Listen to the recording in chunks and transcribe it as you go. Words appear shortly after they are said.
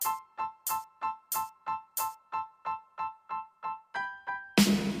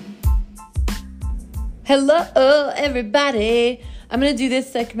Hello, everybody. I'm going to do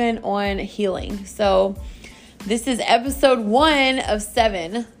this segment on healing. So this is episode 1 of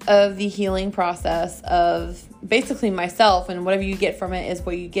 7 of the healing process of basically myself, and whatever you get from it is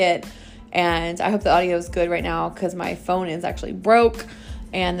what you get. And I hope the audio is good right now because my phone is actually broke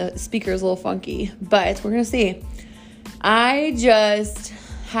and the speaker is a little funky, but we're going to see. I just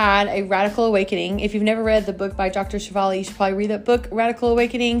had a radical awakening. If you've never read the book by Dr. Shefali, you should probably read that book, Radical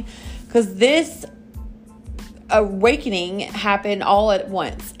Awakening, because this awakening happened all at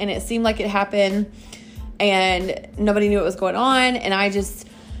once, and it seemed like it happened and nobody knew what was going on, and I just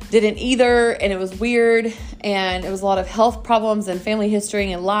didn't either, and it was weird, and it was a lot of health problems and family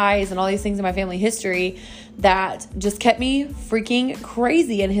history and lies and all these things in my family history that just kept me freaking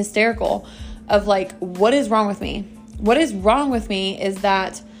crazy and hysterical of like, what is wrong with me? What is wrong with me is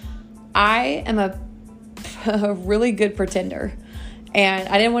that I am a really good pretender. And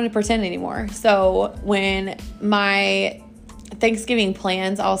I didn't want to pretend anymore. So when my Thanksgiving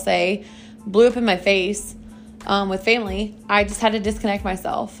plans, I'll say, blew up in my face with family, I just had to disconnect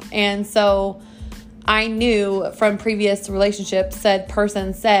myself. And so I knew from previous relationships, said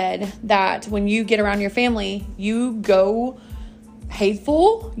person said that when you get around your family, you go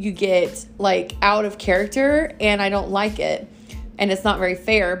hateful, you get like out of character, and I don't like it. And it's not very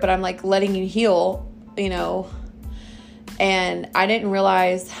fair, but I'm like letting you heal, And I didn't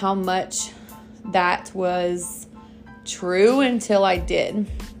realize how much that was true until I did.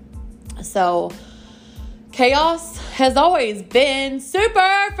 So chaos has always been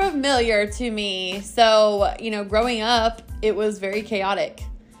super familiar to me. So, growing up, it was very chaotic.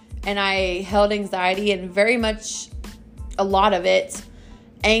 And I held anxiety and very much a lot of it.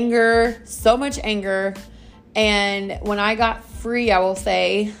 Anger, so much anger. And when I got free, I will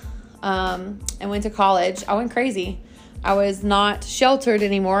say, and went to college, I went crazy. I was not sheltered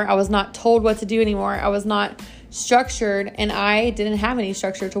anymore. I was not told what to do anymore. I was not structured, and I didn't have any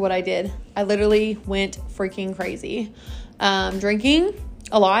structure to what I did. I literally went freaking crazy. Drinking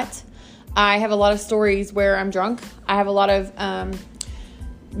a lot. I have a lot of stories where I'm drunk. I have a lot of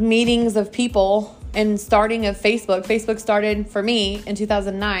meetings of people and starting of Facebook. Facebook started for me in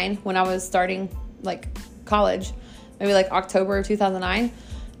 2009 when I was starting college, maybe October of 2009.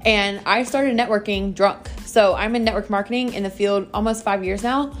 And I started networking drunk. So I'm in network marketing in the field almost 5 years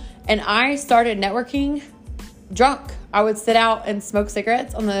now. And I started networking drunk. I would sit out and smoke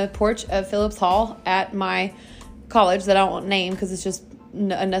cigarettes on the porch of Phillips Hall at my college that I won't name because it's just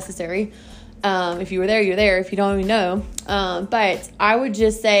unnecessary. If you were there, you're there. If you don't even know. But I would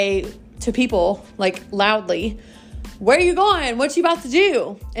just say to people loudly, "Where are you going? What you about to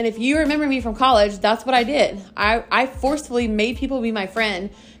do?" And if you remember me from college, that's what I did. I forcefully made people be my friend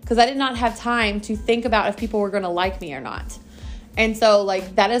because I did not have time to think about if people were going to like me or not. And so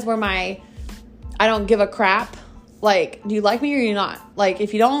that is where I don't give a crap. Do you like me or you not?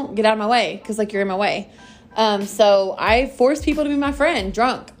 If you don't, get out of my way because you're in my way. So I forced people to be my friend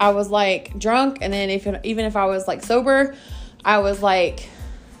drunk. I was drunk. And then even if I was sober, I was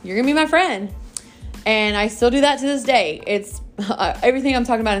you're going to be my friend. And I still do that to this day. It's everything I'm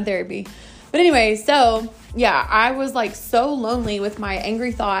talking about in therapy. But anyway, so yeah, I was so lonely with my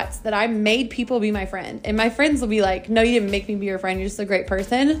angry thoughts that I made people be my friend. And my friends will be "No, you didn't make me be your friend. You're just a great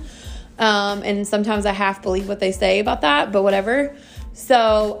person." And sometimes I half believe what they say about that, but whatever.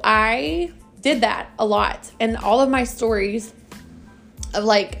 So I did that a lot. And all of my stories of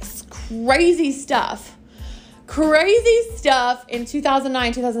crazy stuff in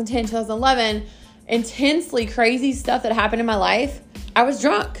 2009, 2010, 2011, intensely crazy stuff that happened in my life, I was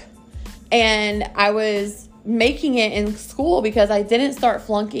drunk. And I was making it in school because I didn't start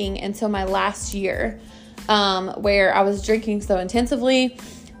flunking until my last year, where I was drinking so intensively.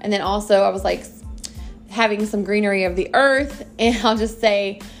 And then also I was having some greenery of the earth, and I'll just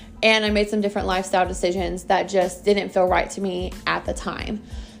say, and I made some different lifestyle decisions that just didn't feel right to me at the time.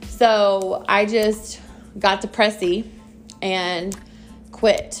 So I just got depressy and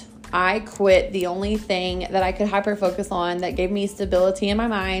quit. I quit the only thing that I could hyper focus on that gave me stability in my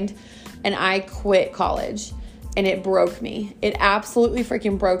mind, and I quit college, and it broke me. It absolutely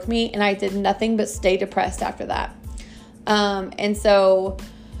freaking broke me, and I did nothing but stay depressed after that. And so,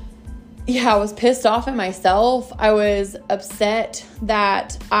 yeah, I was pissed off at myself. I was upset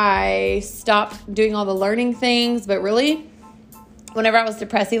that I stopped doing all the learning things, but really, whenever I was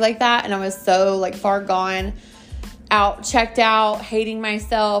depressed like that, and I was so far gone, out, checked out, hating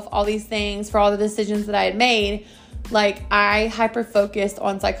myself, all these things for all the decisions that I had made, I hyper-focused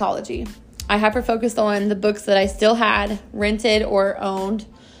on psychology. I hyper-focused on the books that I still had rented or owned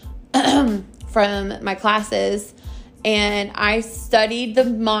from my classes, and I studied the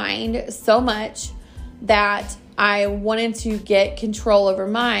mind so much that I wanted to get control over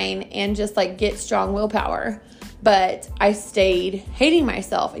mine and just like get strong willpower. But I stayed hating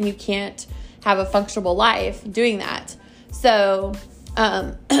myself, and you can't have a functional life doing that. So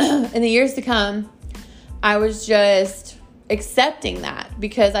in the years to come, I was just accepting that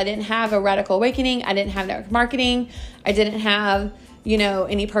because I didn't have a radical awakening. I didn't have network marketing. I didn't have,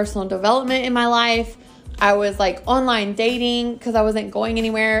 any personal development in my life. I was like online dating because I wasn't going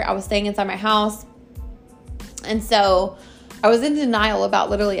anywhere. I was staying inside my house. And so I was in denial about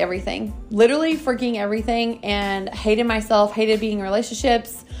literally everything, literally freaking everything, and hated myself, hated being in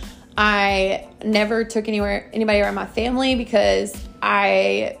relationships. I never took anybody around my family because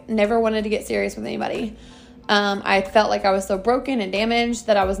I never wanted to get serious with anybody. I felt like I was so broken and damaged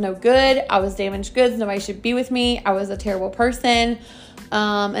that I was no good. I was damaged goods. Nobody should be with me. I was a terrible person.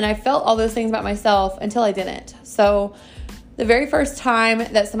 And I felt all those things about myself until I didn't. So the very first time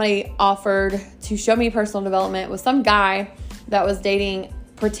that somebody offered to show me personal development was some guy that was dating,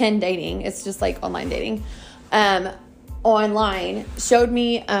 pretend dating. It's just like online dating. Online showed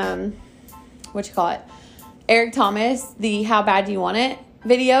me, Eric Thomas, the How Bad Do You Want It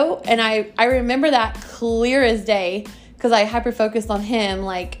video. And I remember that clear as day because I hyper-focused on him,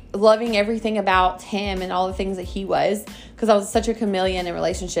 like loving everything about him and all the things that he was, because I was such a chameleon in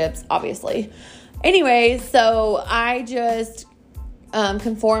relationships, obviously. Anyways, so I just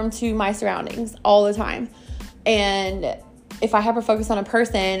conformed to my surroundings all the time. And if I hyper-focus on a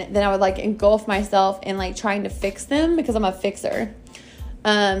person, then I would like engulf myself in like trying to fix them because I'm a fixer.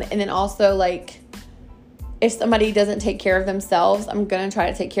 And then also like, if somebody doesn't take care of themselves, I'm going to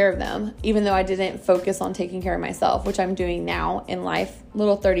try to take care of them, even though I didn't focus on taking care of myself, which I'm doing now in life. A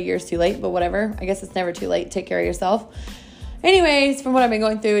little 30 years too late, but whatever. I guess it's never too late to take care of yourself. Anyways, from what I've been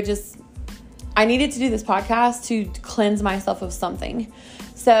going through, I needed to do this podcast to cleanse myself of something.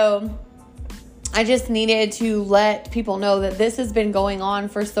 So I just needed to let people know that this has been going on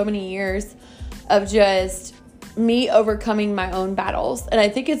for so many years of just me overcoming my own battles. And I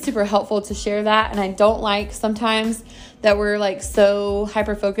think it's super helpful to share that. And I don't like sometimes that we're like so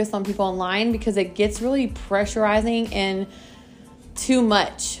hyper focused on people online because it gets really pressurizing and too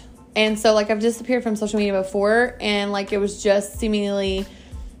much. And so like I've disappeared from social media before, and like it was just seemingly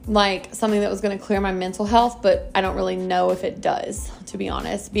like something that was going to clear my mental health, but I don't really know if it does, to be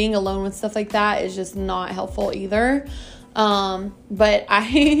honest. Being alone with stuff like that is just not helpful either. But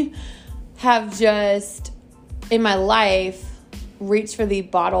I have just in my life reached for the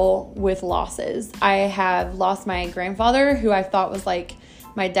bottle with losses. I have lost my grandfather, who I thought was like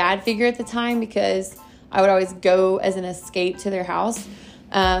my dad figure at the time, because I would always go as an escape to their house.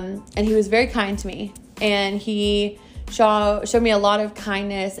 And he was very kind to me, and he showed me a lot of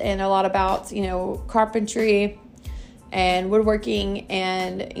kindness and a lot about, carpentry and woodworking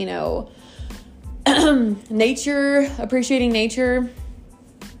and, nature, appreciating nature.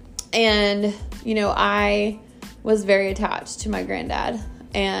 And, I was very attached to my granddad,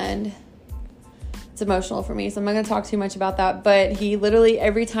 and it's emotional for me. So I'm not going to talk too much about that, but he literally,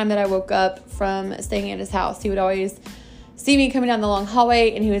 every time that I woke up from staying at his house, he would always see me coming down the long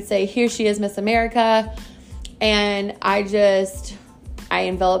hallway, and he would say, "Here she is, Miss America." And I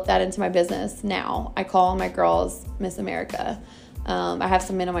enveloped that into my business now. I call my girls Miss America. I have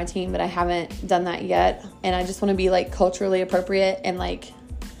some men on my team, but I haven't done that yet. And I just want to be like culturally appropriate and like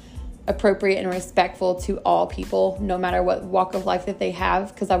appropriate and respectful to all people, no matter what walk of life that they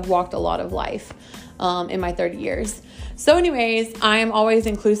have, because I've walked a lot of life in my 30 years. So anyways, I am always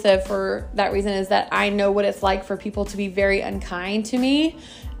inclusive for that reason, is that I know what it's like for people to be very unkind to me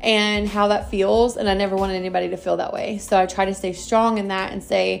and how that feels. And I never wanted anybody to feel that way. So I try to stay strong in that and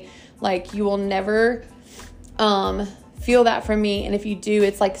say, like, you will never feel that from me. And if you do,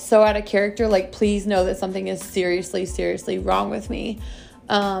 it's like so out of character. Like, please know that something is seriously, seriously wrong with me.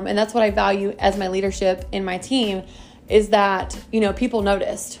 And that's what I value as my leadership in my team, is that, people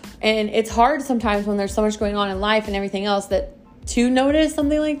noticed. And it's hard sometimes when there's so much going on in life and everything else that to notice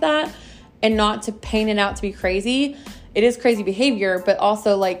something like that and not to paint it out to be crazy. It is crazy behavior, but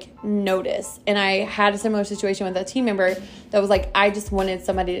also like notice. And I had a similar situation with a team member that was like, I just wanted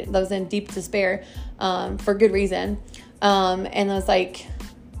somebody that was in deep despair for good reason. And I was like,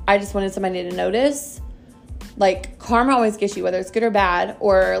 I just wanted somebody to notice. Like, karma always gets you, whether it's good or bad,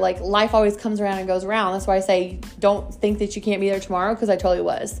 or like life always comes around and goes around. That's why I say don't think that you can't be there tomorrow, because I totally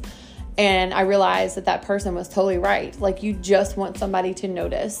was. And I realized that person was totally right. Like, you just want somebody to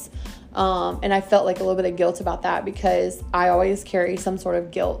notice. And I felt like a little bit of guilt about that, because I always carry some sort of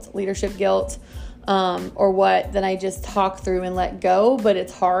guilt, leadership guilt, or what, then I just talk through and let go. But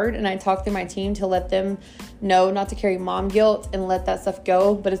it's hard. And I talk through my team to let them know not to carry mom guilt and let that stuff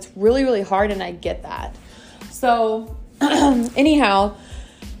go. But it's really, really hard. And I get that. So anyhow,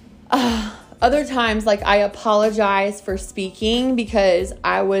 other times, like, I apologize for speaking because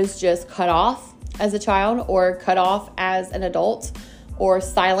I was just cut off as a child, or cut off as an adult, or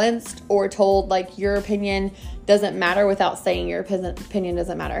silenced, or told, like, your opinion doesn't matter, without saying your opinion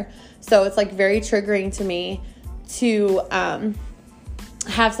doesn't matter. So it's, like, very triggering to me to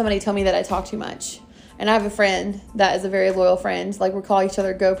have somebody tell me that I talk too much. And I have a friend that is a very loyal friend. Like, we call each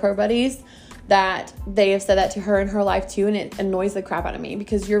other GoPro buddies. That they have said that to her in her life too, and it annoys the crap out of me,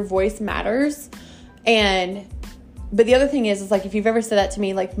 because your voice matters. But the other thing is like, if you've ever said that to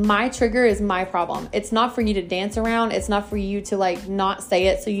me, like, my trigger is my problem. It's not for you to dance around. It's not for you to, like, not say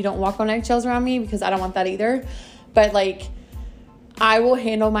it so you don't walk on eggshells around me, because I don't want that either. But, like, I will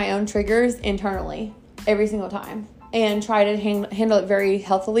handle my own triggers internally every single time, and try to handle it very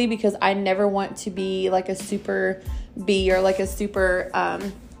healthily, because I never want to be like a super B, or like a super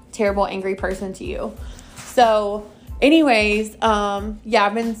terrible, angry person to you. So anyways, yeah,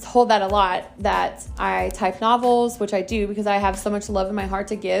 I've been told that a lot, that I type novels, which I do because I have so much love in my heart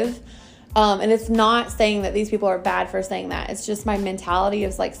to give. And it's not saying that these people are bad for saying that. It's just my mentality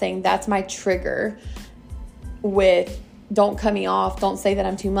of, like, saying that's my trigger with, don't cut me off, don't say that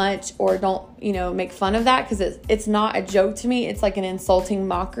I'm too much, or don't, make fun of that, because it's not a joke to me. It's like an insulting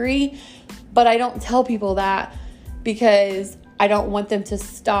mockery. But I don't tell people that because I don't want them to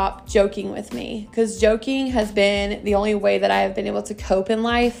stop joking with me, because joking has been the only way that I have been able to cope in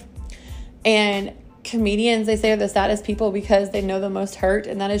life. And comedians, they say, are the saddest people because they know the most hurt,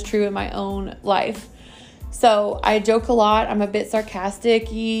 and that is true in my own life. So I joke a lot. I'm a bit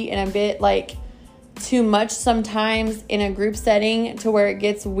sarcastic-y, and a bit, like, too much sometimes in a group setting, to where it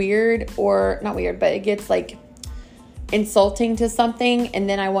gets weird, or not weird, but it gets, like, insulting to something, and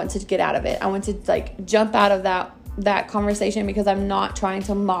then I want to get out of it. I want to, like, jump out of that conversation, because I'm not trying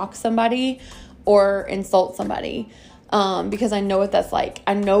to mock somebody or insult somebody, because I know what that's like.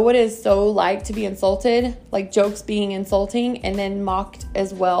 I know what it's so like to be insulted, like jokes being insulting, and then mocked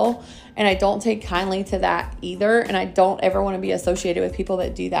as well. And I don't take kindly to that either. And I don't ever want to be associated with people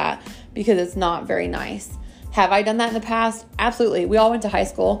that do that, because it's not very nice. Have I done that in the past? Absolutely. We all went to high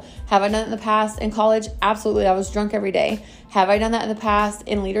school. Have I done it in the past in college? Absolutely. I was drunk every day. Have I done that in the past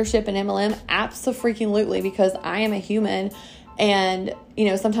in leadership and MLM? Absolutely, because I am a human, and,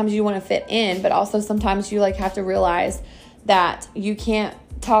 sometimes you want to fit in, but also sometimes you, like, have to realize that you can't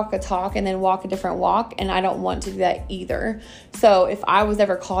talk a talk and then walk a different walk, and I don't want to do that either. So if I was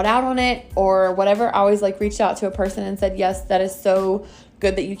ever called out on it or whatever, I always, like, reached out to a person and said, yes, that is so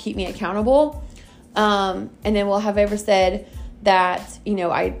good that you keep me accountable. And then we'll have ever said that,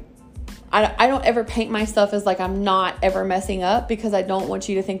 I don't ever paint myself as, like, I'm not ever messing up, because I don't want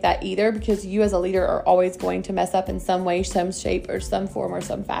you to think that either, because you as a leader are always going to mess up in some way, some shape, or some form, or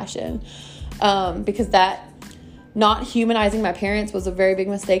some fashion. Because that not humanizing my parents was a very big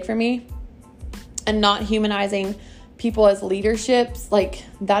mistake for me, and not humanizing people as leaderships, like,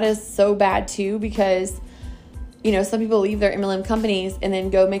 that is so bad too, because some people leave their MLM companies and then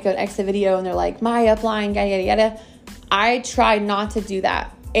go make an exit video, and they're like, my upline, yada, yada, yada. I tried not to do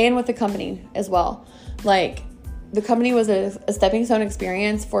that. And with the company as well. Like, the company was a stepping stone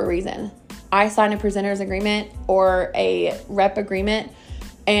experience for a reason. I signed a presenter's agreement or a rep agreement,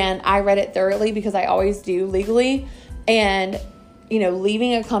 and I read it thoroughly, because I always do legally. And,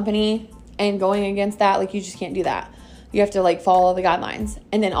 leaving a company and going against that, like, you just can't do that. You have to, like, follow the guidelines.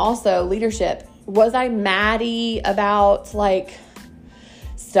 And then also leadership. Was I maddie about, like,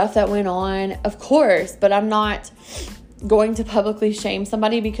 stuff that went on? Of course, but I'm not going to publicly shame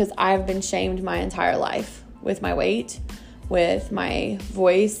somebody, because I've been shamed my entire life with my weight, with my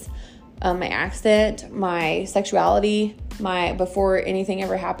voice, my accent, my sexuality, before anything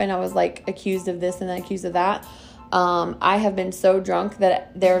ever happened, I was, like, accused of this and then accused of that. I have been so drunk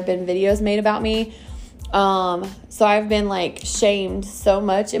that there have been videos made about me. So I've been, like, shamed so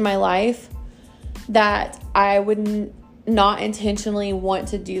much in my life that I would not intentionally want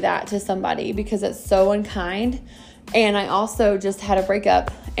to do that to somebody, because it's so unkind. And I also just had a breakup,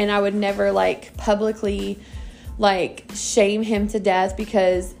 and I would never, like, publicly, like, shame him to death,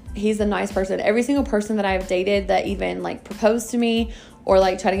 because he's a nice person. Every single person that I've dated that even, like, proposed to me or,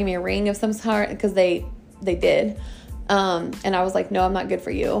 like, tried to give me a ring of some sort, because they did. And I was like, no, I'm not good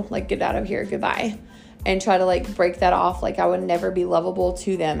for you. Like, get out of here. Goodbye. And try to, like, break that off. Like, I would never be lovable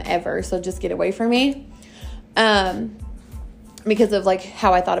to them ever. So just get away from me. Because of, like,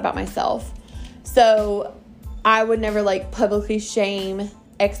 how I thought about myself. So I would never, like, publicly shame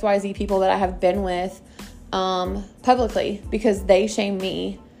XYZ people that I have been with publicly, because they shame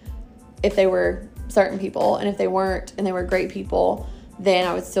me if they were certain people, and if they weren't and they were great people, then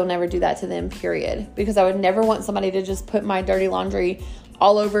I would still never do that to them, period. Because I would never want somebody to just put my dirty laundry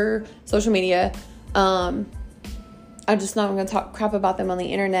all over social media. I'm just not going to talk crap about them on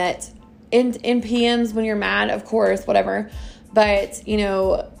the internet. In PMs when you're mad, of course, whatever. But, you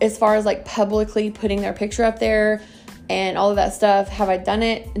know, as far as like publicly putting their picture up there and all of that stuff, have I done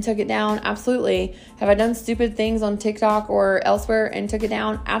it and took it down? Absolutely. Have I done stupid things on TikTok or elsewhere and took it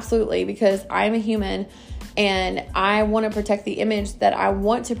down? Absolutely. Because I am a human and I want to protect the image that I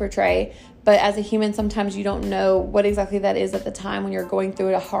want to portray. But as a human, sometimes you don't know what exactly that is at the time when you're going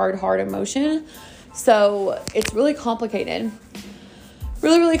through a hard emotion. So it's really complicated.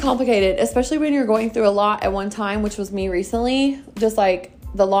 Really, really complicated, especially when you're going through a lot at one time, which was me recently. Just like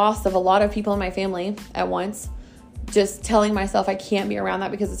the loss of a lot of people in my family at once. Just telling myself I can't be around that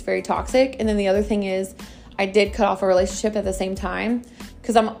because it's very toxic. And then the other thing is I did cut off a relationship at the same time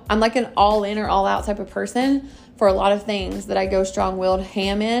because I'm like an all in or all out type of person for a lot of things that I go strong-willed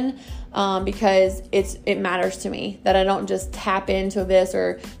ham in because it matters to me that I don't just tap into this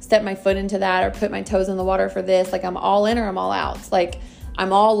or step my foot into that or put my toes in the water for this. Like I'm all in or I'm all out. Like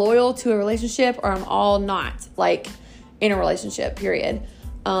I'm all loyal to a relationship or I'm all not, like in a relationship, period.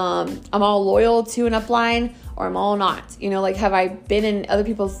 I'm all loyal to an upline or I'm all not. You know, like have I been in other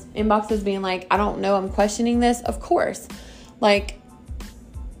people's inboxes being like, I don't know, I'm questioning this? Of course. Like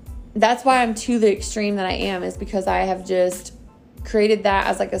that's why I'm to the extreme that I am, is because I have just created that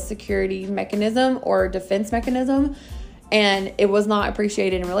as like a security mechanism or defense mechanism. And it was not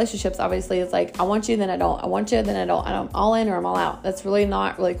appreciated in relationships. Obviously, it's like, I want you, then I don't. I want you, then I don't. I'm all in or I'm all out. That's really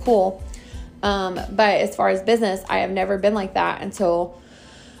not really cool. But as far as business, I have never been like that until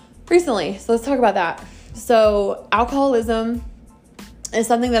recently. So let's talk about that. So alcoholism is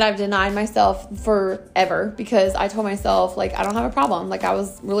something that I've denied myself forever because I told myself, like, I don't have a problem. Like, I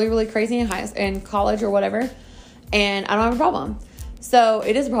was really, really crazy in college or whatever, and I don't have a problem. So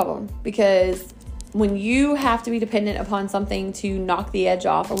it is a problem because when you have to be dependent upon something to knock the edge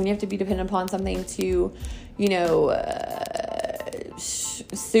off, or when you have to be dependent upon something to, you know,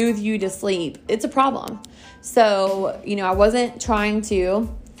 soothe you to sleep, it's a problem. So, you know, I wasn't trying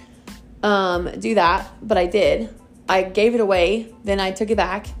to do that, but I did. I gave it away, then I took it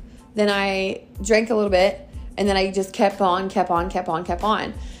back, then I drank a little bit, and then I just kept on.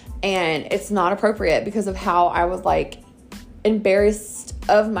 And it's not appropriate because of how I was like embarrassed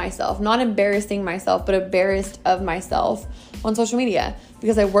of myself, not embarrassing myself, but embarrassed of myself on social media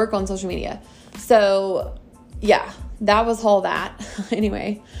because I work on social media. So yeah, that was all that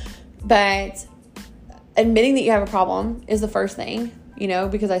anyway. But admitting that you have a problem is the first thing, you know,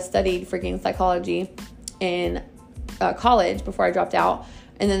 because I studied freaking psychology in college before I dropped out.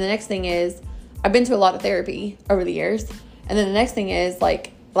 And then the next thing is I've been to a lot of therapy over the years. And then the next thing is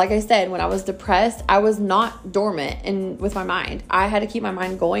like I said, when I was depressed, I was not dormant and with my mind. I had to keep my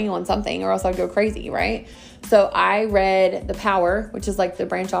mind going on something or else I'd go crazy, right? So I read The Power, which is like the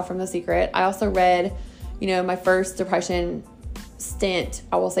branch off from The Secret. I also read, you know, my first depression stint,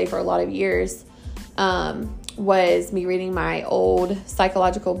 I will say for a lot of years, was me reading my old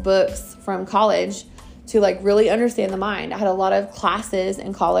psychological books from college to like really understand the mind. I had a lot of classes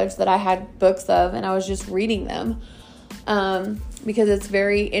in college that I had books of, and I was just reading them because it's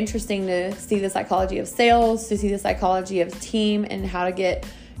very interesting to see the psychology of sales, to see the psychology of team and how to get,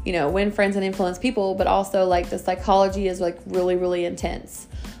 you know, win friends and influence people, but also like the psychology is like really, really intense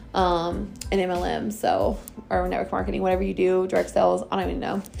in MLM, so, or network marketing, whatever you do, direct sales, I don't even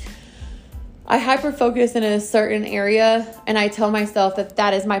know. I hyper-focus in a certain area and I tell myself that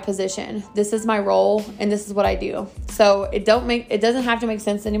that is my position. This is my role and this is what I do. So it doesn't have to make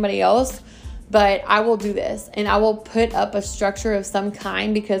sense to anybody else, but I will do this and I will put up a structure of some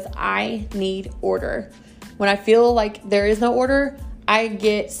kind because I need order. When I feel like there is no order, I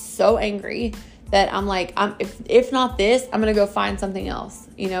get so angry that I'm like, if not this, I'm going to go find something else.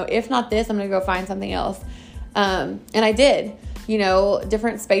 You know, if not this, I'm going to go find something else. And I did. You know,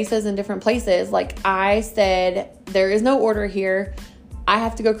 different spaces and different places. Like I said, there is no order here. I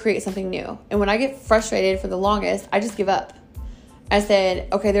have to go create something new. And when I get frustrated for the longest, I just give up. I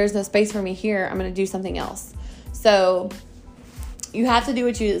said, okay, there's no space for me here. I'm going to do something else. So you have to do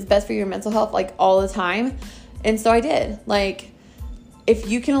what is best for your mental health, like all the time. And so I did. Like if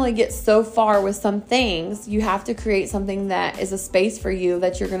you can only get so far with some things, you have to create something that is a space for you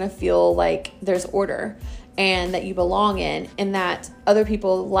that you're going to feel like there's order and that you belong in and that other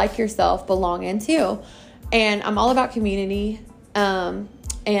people like yourself belong in too. And I'm all about community. And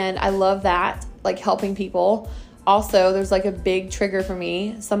I love that, like helping people. Also, there's like a big trigger for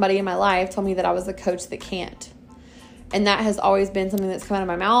me. Somebody in my life told me that I was the coach that can't. And that has always been something that's come out of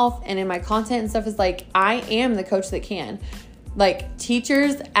my mouth and in my content and stuff is like, I am the coach that can. like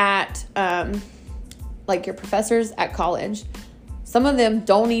teachers at, like your professors at college, some of them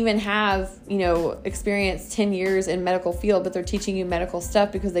don't even have, experience 10 years in medical field, but they're teaching you medical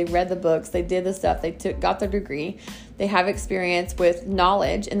stuff because they read the books, they did the stuff, they got their degree, they have experience with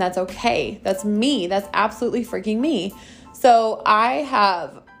knowledge, and that's okay. That's me. That's absolutely freaking me. So I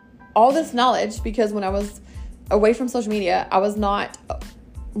have all this knowledge because when I was away from social media, I was not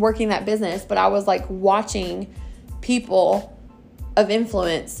working that business, but I was like watching people of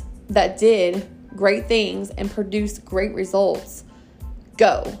influence that did great things and produced great results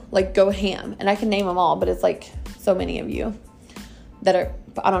go ham. And I can name them all, but it's like so many of you that are,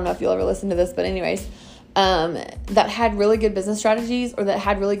 I don't know if you'll ever listen to this, but anyways, that had really good business strategies, or that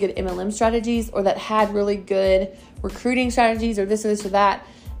had really good MLM strategies, or that had really good recruiting strategies, or this or this or that.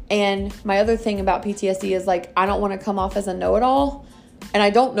 And my other thing about PTSD is like, I don't want to come off as a know-it-all, and I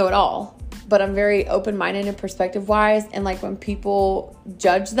don't know it all, but I'm very open-minded and perspective-wise. And like when people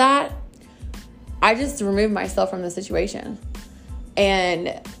judge that, I just remove myself from the situation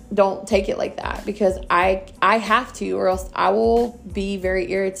and don't take it like that, because I have to, or else I will be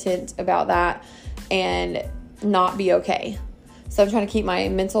very irritant about that and not be okay. So I'm trying to keep my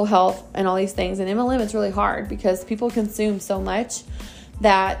mental health and all these things. And MLM, it's really hard because people consume so much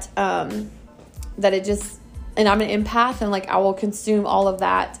that that it just, and I'm an empath, and like I will consume all of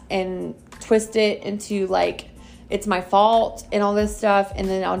that and twist it into like it's my fault and all this stuff, and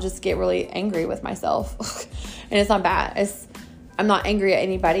then I'll just get really angry with myself. And it's not bad. I'm not angry at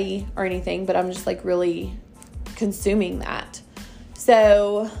anybody or anything, but I'm just like really consuming that.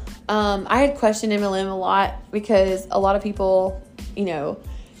 So I had questioned MLM a lot because a lot of people,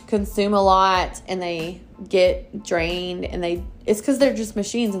 consume a lot and they get drained, and it's because they're just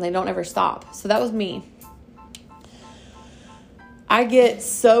machines and they don't ever stop. So that was me. I get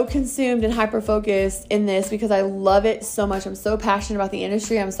so consumed and hyper-focused in this because I love it so much. I'm so passionate about the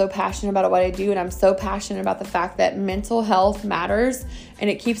industry. I'm so passionate about what I do. And I'm so passionate about the fact that mental health matters, and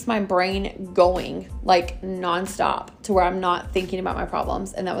it keeps my brain going like nonstop to where I'm not thinking about my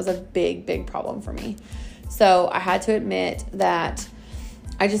problems. And that was a big, big problem for me. So I had to admit that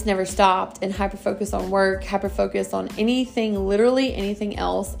I just never stopped, and hyper-focused on work, hyper-focused on anything, literally anything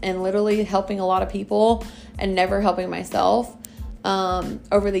else, and literally helping a lot of people and never helping myself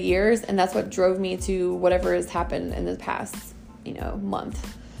over the years. And that's what drove me to whatever has happened in the past,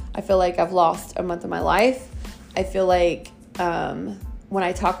 month. I feel like I've lost a month of my life. I feel like, when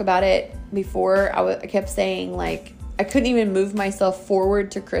I talk about it before, I kept saying like, I couldn't even move myself forward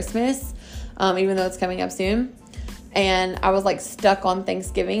to Christmas, even though it's coming up soon. And I was like stuck on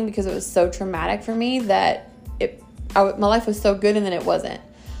Thanksgiving because it was so traumatic for me that my life was so good and then it wasn't.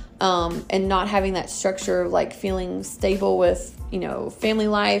 And not having that structure of like feeling stable with, family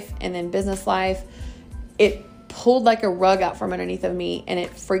life and then business life, it pulled like a rug out from underneath of me, and it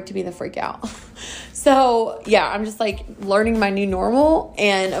freaked me the freak out. So yeah, I'm just like learning my new normal.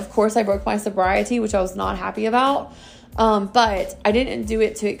 And of course I broke my sobriety, which I was not happy about. But I didn't do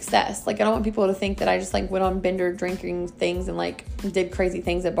it to excess. Like, I don't want people to think that I just like went on bender drinking things and like did crazy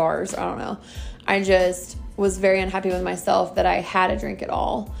things at bars. I don't know. I just was very unhappy with myself that I had a drink at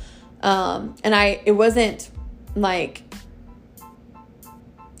all. And it wasn't like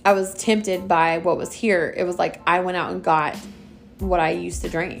I was tempted by what was here. It was like I went out and got what I used to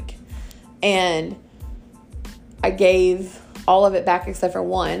drink, and I gave all of it back except for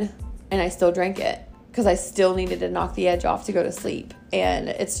one, and I still drank it because I still needed to knock the edge off to go to sleep. And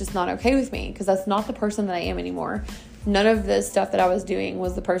it's just not okay with me because that's not the person that I am anymore. None of the stuff that I was doing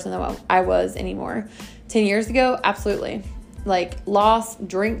was the person that I was anymore. 10 years ago, absolutely. Like, lost,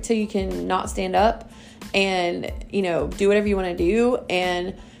 drink till you can not stand up, and, do whatever you want to do,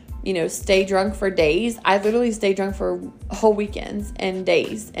 and, stay drunk for days. I literally stayed drunk for whole weekends and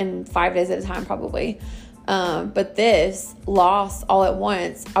days, and 5 days at a time probably. But this loss all at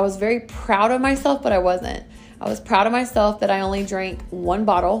once, I was very proud of myself, but I wasn't. I was proud of myself that I only drank one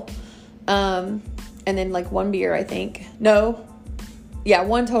bottle, and then like one beer, I think.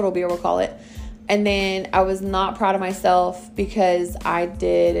 One total beer, we'll call it. And then I was not proud of myself because I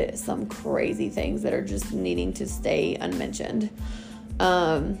did some crazy things that are just needing to stay unmentioned.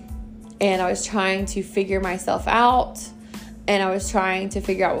 And I was trying to figure myself out, and I was trying to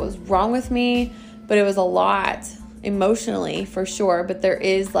figure out what was wrong with me, but it was a lot emotionally for sure. But there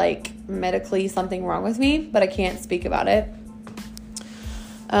is like medically something wrong with me, but I can't speak about it.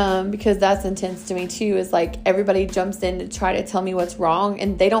 Because that's intense to me too, is like everybody jumps in to try to tell me what's wrong,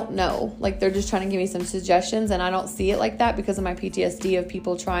 and they don't know. Like, they're just trying to give me some suggestions, and I don't see it like that because of my PTSD of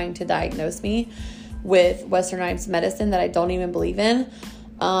people trying to diagnose me with westernized medicine that I don't even believe in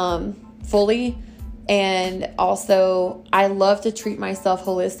fully. And also, I love to treat myself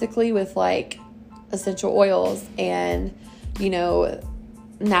holistically with like essential oils and,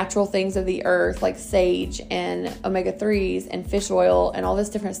 natural things of the earth like sage and omega-3s and fish oil and all this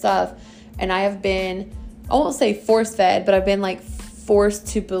different stuff. And I have been, I won't say force-fed, but I've been like forced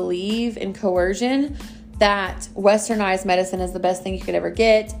to believe in coercion that westernized medicine is the best thing you could ever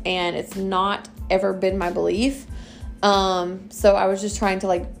get. And it's not ever been my belief. So I was just trying to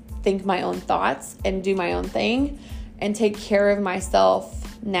like think my own thoughts and do my own thing and take care of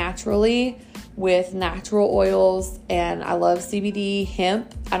myself naturally with natural oils. And I love CBD,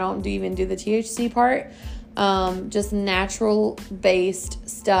 hemp. I don't even do the THC part. Just natural based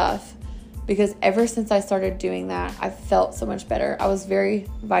stuff, because ever since I started doing that, I felt so much better. I was very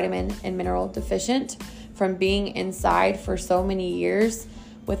vitamin and mineral deficient from being inside for so many years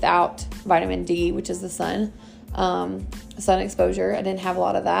without vitamin D, which is the sun exposure. I didn't have a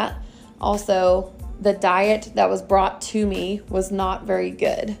lot of that. Also, the diet that was brought to me was not very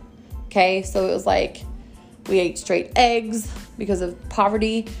good. Okay, so it was like we ate straight eggs because of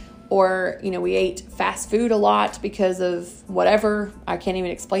poverty, or, we ate fast food a lot because of whatever. I can't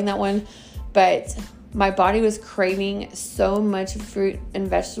even explain that one. But my body was craving so much fruit and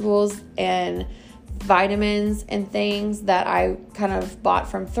vegetables and vitamins and things that I kind of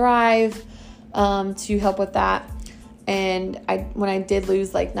bought from Thrive to help with that. And when I did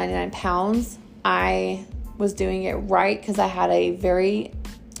lose like 99 pounds, I was doing it right because I had a very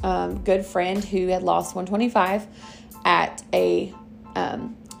good friend who had lost 125 at a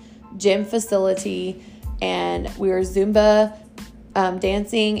gym facility, and we were Zumba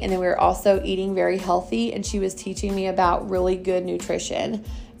dancing, and then we were also eating very healthy, and she was teaching me about really good nutrition.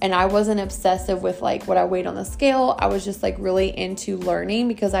 And I wasn't obsessive with like what I weighed on the scale. I was just like really into learning,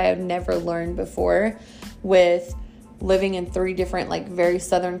 because I had never learned before with living in 3 different like very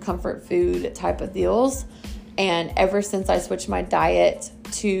Southern comfort food type of deals. And ever since I switched my diet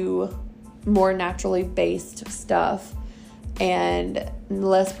to more naturally based stuff and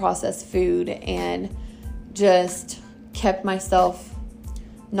less processed food, and just kept myself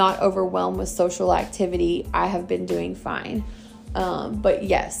not overwhelmed with social activity, I have been doing fine. But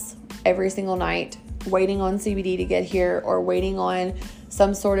yes, every single night, waiting on CBD to get here, or waiting on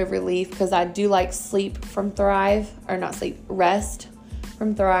some sort of relief, because I do like sleep from Thrive, or not sleep, rest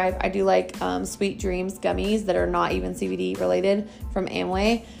from Thrive. I do like Sweet Dreams gummies that are not even CBD related from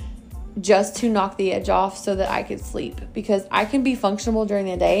Amway, just to knock the edge off so that I could sleep, because I can be functional during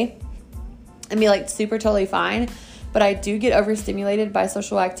the day and be like super totally fine, but I do get overstimulated by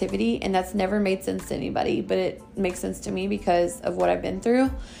social activity, and that's never made sense to anybody, but it makes sense to me because of what I've been through.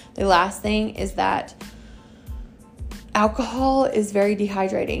 The last thing is that alcohol is very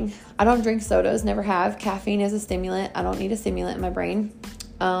dehydrating. I don't drink sodas, never have. Caffeine is a stimulant. I don't need a stimulant in my brain.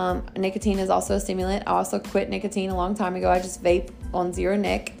 Nicotine is also a stimulant. I also quit nicotine a long time ago. I just vape on zero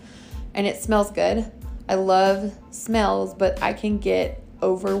nic, and it smells good. I love smells, but I can get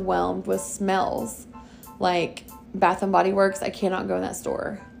overwhelmed with smells. Like Bath and Body Works, I cannot go in that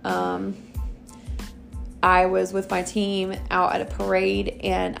store. I was with my team out at a parade,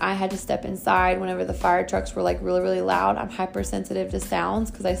 and I had to step inside whenever the fire trucks were like really, really loud. I'm hypersensitive to sounds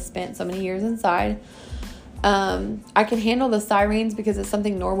because I spent so many years inside. I can handle the sirens because it's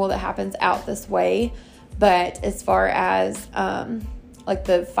something normal that happens out this way. But as far as like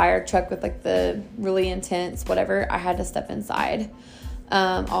the fire truck with like the really intense whatever, I had to step inside.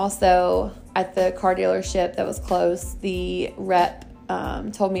 Also at the car dealership that was close, the rep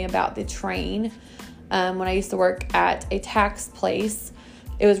told me about the train. When I used to work at a tax place,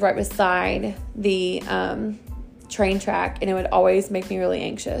 it was right beside the train track, and it would always make me really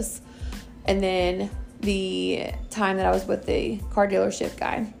anxious. And then the time that I was with the car dealership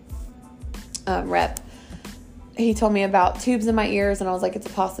guy, rep, he told me about tubes in my ears, and I was like, it's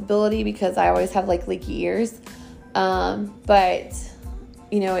a possibility because I always have like leaky ears. But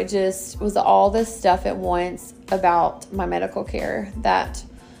it just was all this stuff at once about my medical care that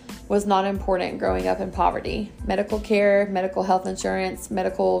was not important growing up in poverty. Medical care, medical health insurance,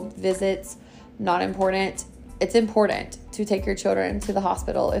 medical visits, not important. It's important to take your children to the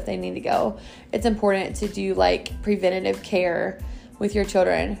hospital if they need to go. It's important to do like preventative care with your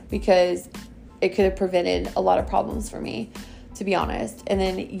children, because it could have prevented a lot of problems for me, to be honest. And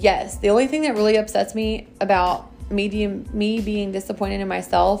then, yes, the only thing that really upsets me about me being disappointed in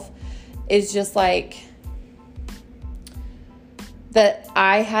myself is just like that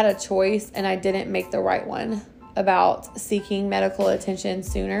I had a choice and I didn't make the right one about seeking medical attention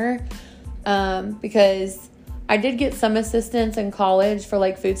sooner. Because I did get some assistance in college for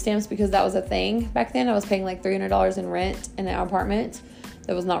like food stamps, because that was a thing back then. I was paying like $300 in rent in an apartment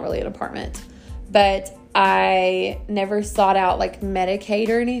that was not really an apartment. but I never sought out like Medicaid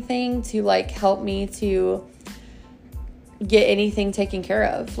or anything to like help me to get anything taken care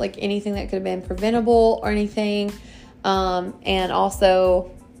of, like anything that could have been preventable or anything. And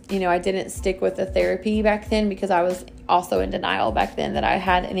also, I didn't stick with the therapy back then because I was also in denial back then that I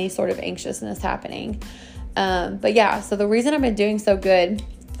had any sort of anxiousness happening. But yeah, so the reason I've been doing so good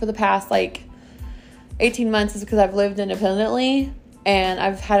for the past like 18 months is because I've lived independently and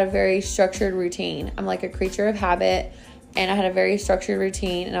I've had a very structured routine. I'm like a creature of habit, and I had a very structured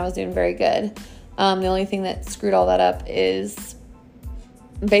routine and I was doing very good. The only thing that screwed all that up is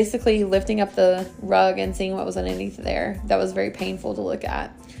basically lifting up the rug and seeing what was underneath there. That was very painful to look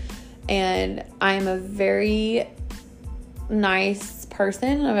at. And I'm a very nice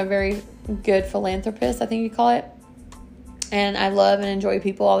person. I'm a very good philanthropist, I think you call it. And I love and enjoy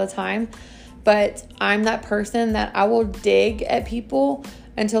people all the time. But I'm that person that I will dig at people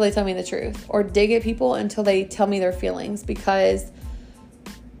until they tell me the truth, or dig at people until they tell me their feelings, because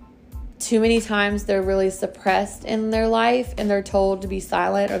too many times they're really suppressed in their life and they're told to be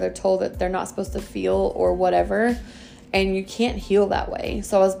silent, or they're told that they're not supposed to feel or whatever. And you can't heal that way.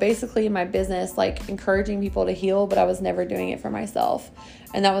 So I was basically in my business, like encouraging people to heal, but I was never doing it for myself.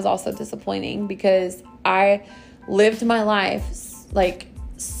 And that was also disappointing because I lived my life like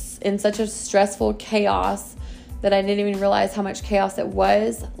in such a stressful chaos that I didn't even realize how much chaos it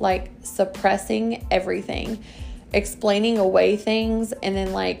was, like suppressing everything, explaining away things, and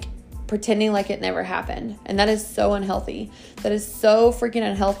then like pretending like it never happened. And that is so unhealthy. That is so freaking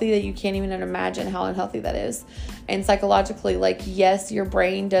unhealthy that you can't even imagine how unhealthy that is. And psychologically, like, yes, your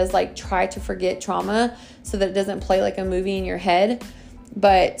brain does like try to forget trauma so that it doesn't play like a movie in your head.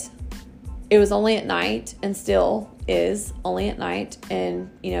 But it was only at night, and still is only at night.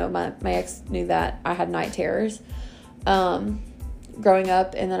 And, my ex knew that I had night terrors growing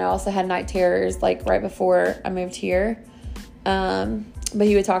up. And then I also had night terrors like right before I moved here. But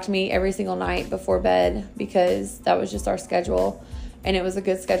he would talk to me every single night before bed because that was just our schedule. And it was a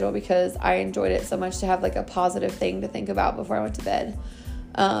good schedule because I enjoyed it so much to have like a positive thing to think about before I went to bed.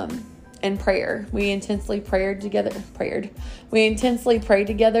 And prayer. We intensely prayed together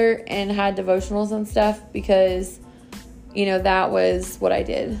and had devotionals and stuff because, that was what I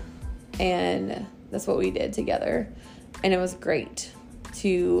did. And that's what we did together. And it was great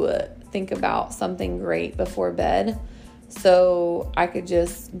to think about something great before bed, so I could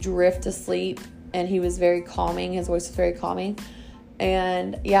just drift to sleep. And he was very calming. His voice was very calming.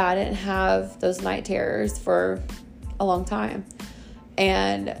 And yeah, I didn't have those night terrors for a long time.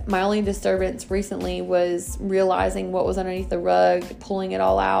 And my only disturbance recently was realizing what was underneath the rug, pulling it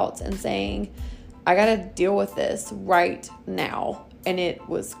all out and saying, I got to deal with this right now. And it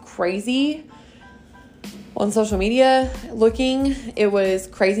was crazy on social media looking. It was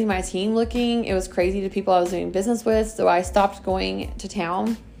crazy my team looking. It was crazy to people I was doing business with. So I stopped going to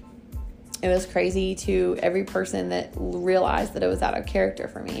town. It was crazy to every person that realized that it was out of character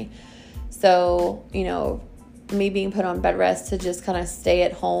for me. So, me being put on bed rest to just kind of stay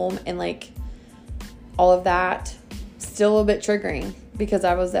at home and like all of that, still a bit triggering because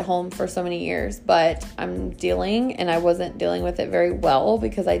I was at home for so many years, but I'm dealing, and I wasn't dealing with it very well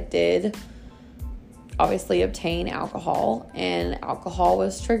because I did obviously obtain alcohol, and alcohol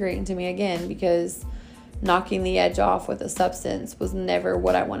was triggering to me again because knocking the edge off with a substance was never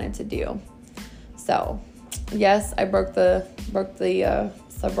what I wanted to do. So yes, I broke the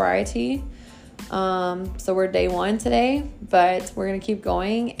sobriety. So we're day 1 today, but we're going to keep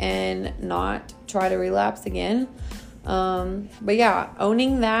going and not try to relapse again. But yeah,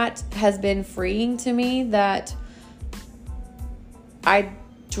 owning that has been freeing to me. That I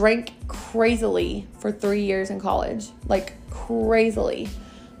drank crazily for 3 years in college, like crazily.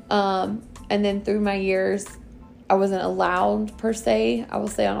 And then through my years, I wasn't allowed per se. I will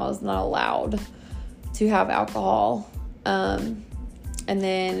say I was not allowed to have alcohol. And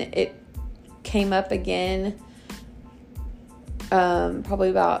then it came up again, probably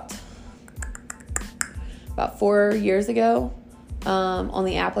about 4 years ago, on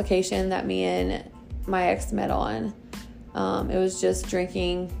the application that me and my ex met on. It was just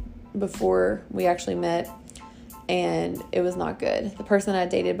drinking before we actually met, and it was not good. The person I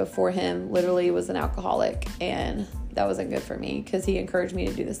dated before him literally was an alcoholic, and that wasn't good for me because he encouraged me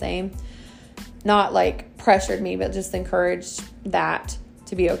to do the same. Not like pressured me, but just encouraged that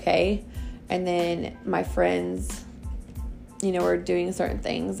to be okay. And then my friends, were doing certain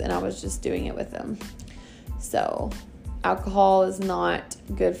things, and I was just doing it with them. So alcohol is not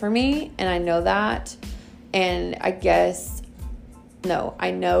good for me, and I know that. And I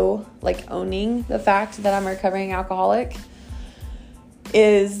know like owning the fact that I'm a recovering alcoholic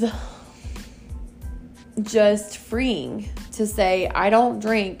is just freeing to say, I don't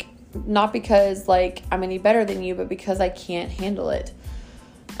drink, not because like I'm any better than you, but because I can't handle it.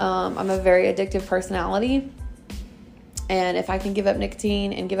 I'm a very addictive personality. And if I can give up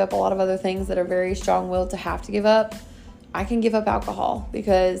nicotine and give up a lot of other things that are very strong-willed to have to give up, I can give up alcohol,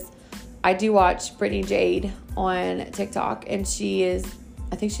 because I do watch Brittany Jade on TikTok, and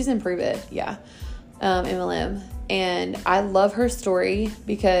I think she's in Prove It. Yeah. MLM. And I love her story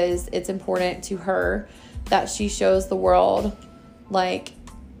because it's important to her that she shows the world, like,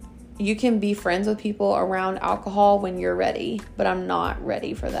 you can be friends with people around alcohol when you're ready, but I'm not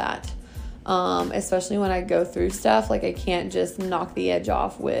ready for that. Especially when I go through stuff, like I can't just knock the edge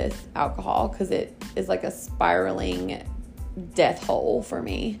off with alcohol, because it is like a spiraling death hole for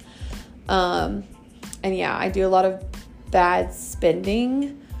me. And yeah, I do a lot of bad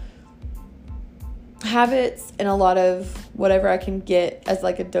spending habits and a lot of whatever I can get as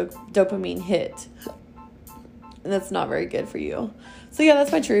like a dopamine hit. And that's not very good for you. So yeah,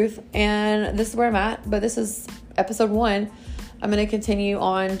 that's my truth. And this is where I'm at. But this is episode 1. I'm going to continue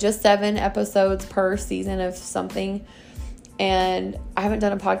on just 7 episodes per season of something. And I haven't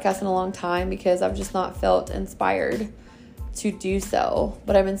done a podcast in a long time because I've just not felt inspired to do so.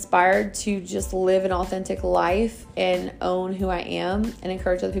 But I'm inspired to just live an authentic life and own who I am and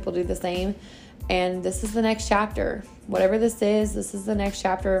encourage other people to do the same. And this is the next chapter. Whatever this is the next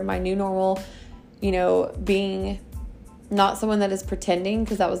chapter of my new normal, being not someone that is pretending,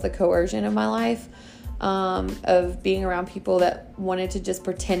 because that was the coercion of my life, of being around people that wanted to just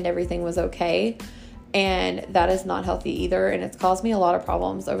pretend everything was okay. And that is not healthy either. And it's caused me a lot of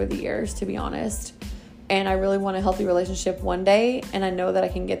problems over the years, to be honest. And I really want a healthy relationship one day. And I know that I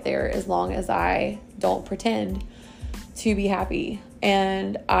can get there as long as I don't pretend to be happy.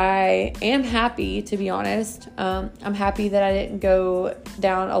 And I am happy, to be honest. I'm happy that I didn't go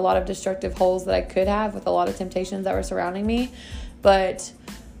down a lot of destructive holes that I could have with a lot of temptations that were surrounding me. But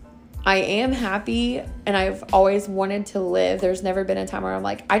I am happy, and I've always wanted to live. There's never been a time where I'm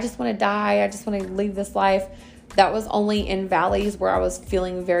like, I just want to die. I just want to leave this life. That was only in valleys where I was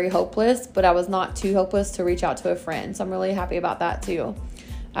feeling very hopeless, but I was not too hopeless to reach out to a friend. So I'm really happy about that too.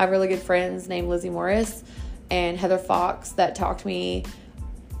 I have really good friends named Lizzie Morris and Heather Fox that talked me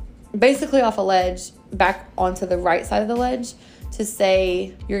basically off a ledge back onto the right side of the ledge to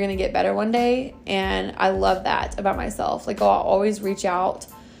say, you're going to get better one day. And I love that about myself. Like, I'll always reach out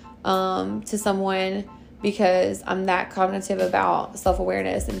to someone, because I'm that cognitive about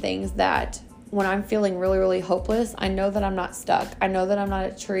self-awareness and things, that when I'm feeling really, really hopeless, I know that I'm not stuck. I know that I'm not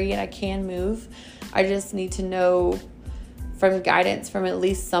a tree and I can move. I just need to know from guidance from at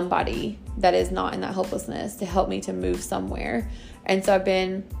least somebody that is not in that hopelessness to help me to move somewhere. And so I've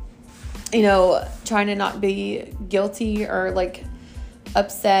been, trying to not be guilty or like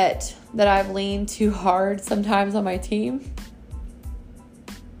upset that I've leaned too hard sometimes on my team.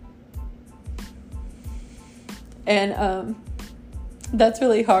 And that's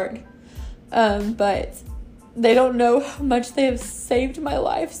really hard. But they don't know how much they have saved my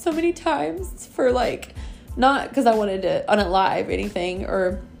life so many times, for like, not because I wanted to unalive anything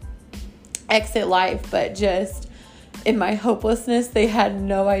or exit life, but just in my hopelessness, they had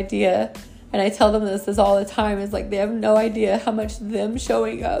no idea. And I tell them this all the time, is like, they have no idea how much them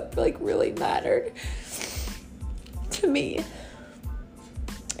showing up like really mattered to me.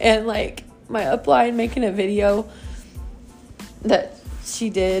 And like my upline making a video that she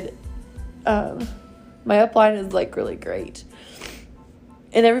did, my upline is like really great.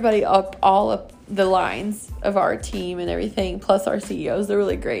 And everybody all up the lines of our team and everything, plus our CEOs, they're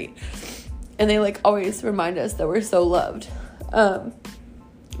really great. And they like always remind us that we're so loved.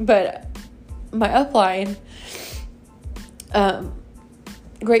 But my upline,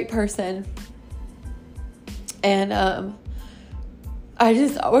 great person. And I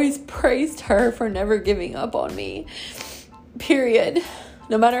just always praised her for never giving up on me. Period.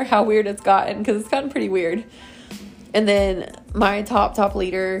 No matter how weird it's gotten, because it's gotten pretty weird. And then my top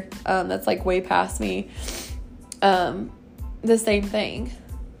leader, that's like way past me, the same thing,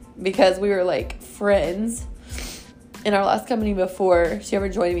 because we were like friends in our last company before she ever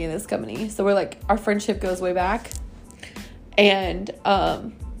joined me in this company. So we're like, our friendship goes way back. And yeah,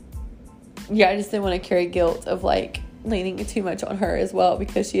 I just didn't want to carry guilt of like leaning too much on her as well,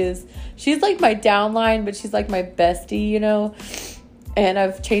 because she's like my downline, but she's like my bestie, and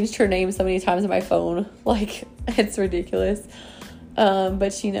I've changed her name so many times on my phone, like it's ridiculous.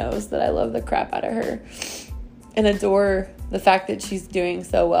 But she knows that I love the crap out of her and adore the fact that she's doing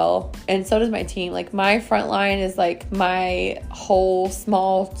so well. And so does my team. Like, my front line is like my whole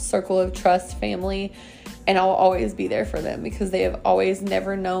small circle of trust family, and I'll always be there for them because they have always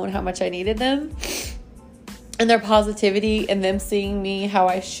never known how much I needed them. and their positivity and them seeing me how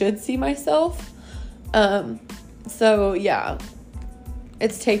I should see myself. So yeah,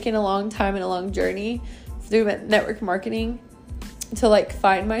 it's taken a long time and a long journey through network marketing to like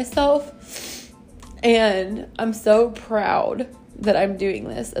find myself. And I'm so proud that I'm doing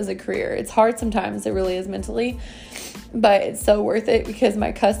this as a career. It's hard sometimes, it really is mentally, but it's so worth it because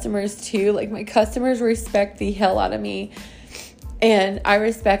my customers too, like my customers respect the hell out of me, and I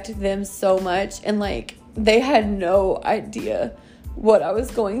respect them so much. And like, they had no idea what I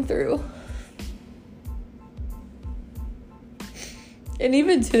was going through. And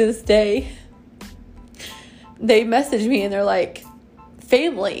even to this day, they message me and they're like,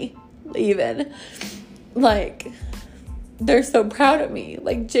 family, even. Like, they're so proud of me,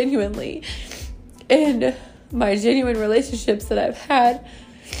 like genuinely. And my genuine relationships that I've had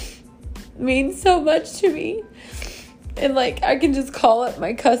mean so much to me. And like, I can just call up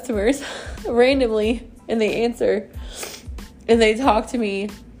my customers randomly and they answer and they talk to me,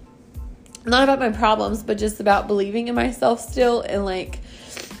 not about my problems, but just about believing in myself still and like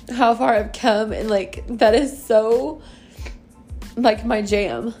how far I've come. And like, that is so like my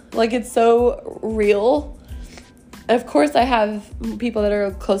jam. Like, it's so real. Of course I have people that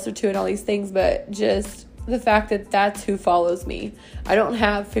are closer to it, all these things, but just the fact that that's who follows me. I don't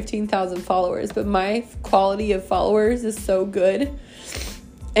have 15,000 followers, but my quality of followers is so good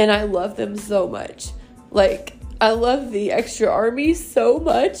and I love them so much. Like, I love the extra army so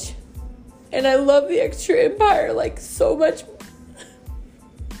much, and I love the extra empire like so much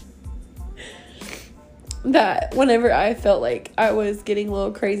that whenever I felt like I was getting a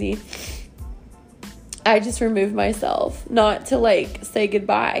little crazy, I just removed myself, not to like say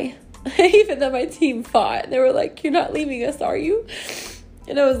goodbye. Even though my team fought, they were like, "You're not leaving us, are you?"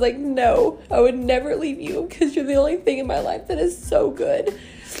 And I was like, "No, I would never leave you because you're the only thing in my life that is so good."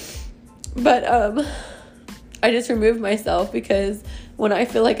 But I just removed myself because when I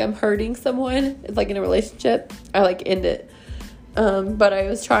feel like I'm hurting someone, it's like in a relationship, I like end it. But I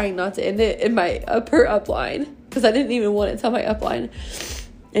was trying not to end it in my upper upline because I didn't even want to tell my upline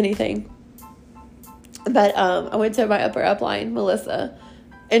anything. But I went to my upper upline, Melissa,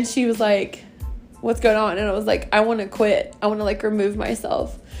 and she was like, "What's going on?" And I was like, "I want to quit. I want to like remove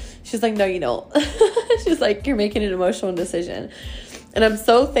myself." She's like, "No, you don't." She's like, "You're making an emotional decision." And I'm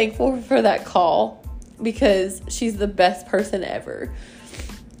so thankful for that call because she's the best person ever.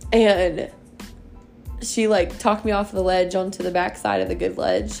 And she like talked me off the ledge onto the backside of the good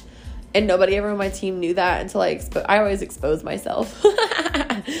ledge. And nobody ever on my team knew that until I always expose myself.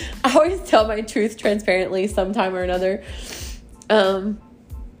 I always tell my truth transparently sometime or another. So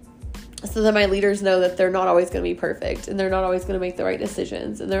that my leaders know that they're not always going to be perfect, and they're not always going to make the right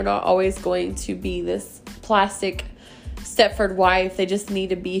decisions, and they're not always going to be this plastic Stepford wife. They just need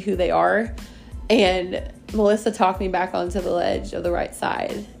to be who they are. And Melissa talked me back onto the ledge of the right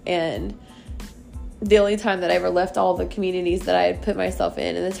side. And the only time that I ever left all the communities that I had put myself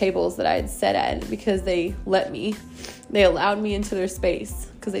in and the tables that I had sat at, because they let me, they allowed me into their space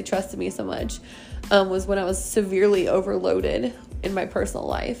because they trusted me so much, was when I was severely overloaded in my personal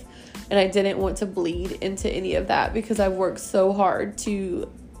life. And I didn't want to bleed into any of that because I've worked so hard to,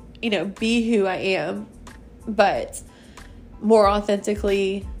 be who I am, but more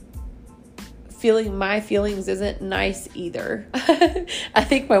authentically feeling my feelings isn't nice either. I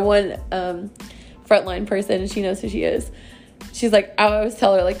think my one frontline person, and she knows who she is, she's like, I always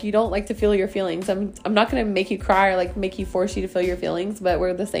tell her, like, you don't like to feel your feelings. I'm not going to make you cry or like make you force you to feel your feelings, but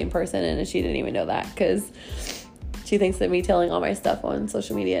we're the same person. And she didn't even know that because she thinks that me telling all my stuff on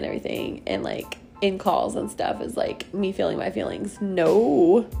social media and everything and like in calls and stuff is like me feeling my feelings.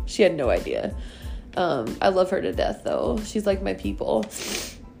 No, she had no idea. I love her to death though. She's like my people.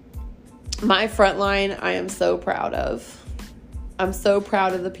 My front line, I am so proud of. I'm so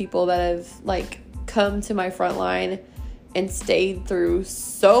proud of the people that have like come to my front line and stayed through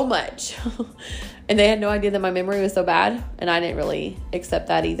so much. And they had no idea that my memory was so bad, and I didn't really accept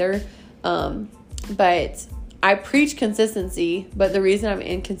that either. But I preach consistency, but the reason I'm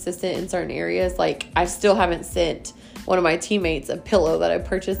inconsistent in certain areas, like I still haven't sent one of my teammates a pillow that I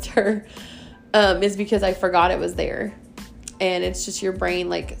purchased her, is because I forgot it was there. And it's just your brain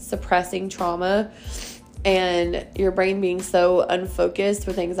like suppressing trauma and your brain being so unfocused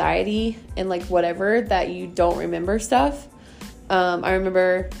with anxiety and like whatever that you don't remember stuff. I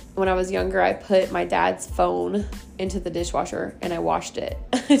remember when I was younger, I put my dad's phone into the dishwasher and I washed it.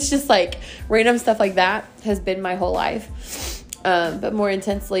 It's just like random stuff like that has been my whole life. But more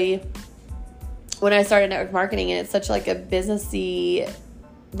intensely, when I started network marketing, and it's such like a businessy,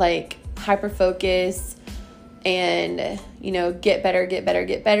 like hyper focus, and, get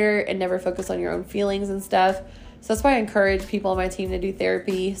better, and never focus on your own feelings and stuff. So that's why I encourage people on my team to do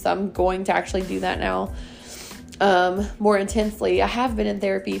therapy. So I'm going to actually do that now, more intensely. I have been in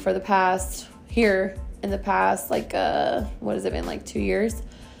therapy for the past, like, what has it been, like 2 years?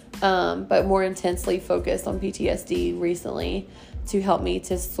 But more intensely focused on PTSD recently to help me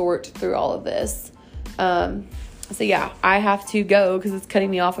to sort through all of this. So yeah, I have to go because it's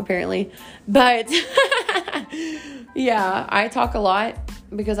cutting me off apparently. But yeah, I talk a lot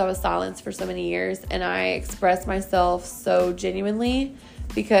because I was silenced for so many years, and I express myself so genuinely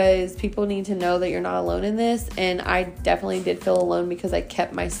because people need to know that you're not alone in this. And I definitely did feel alone because I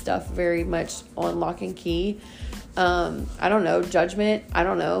kept my stuff very much on lock and key. I don't know, judgment. I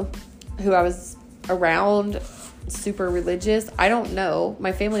don't know who I was around, super religious. I don't know.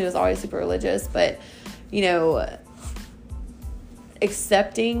 My family was always super religious, but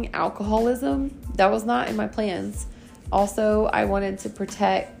accepting alcoholism, that was not in my plans. Also, I wanted to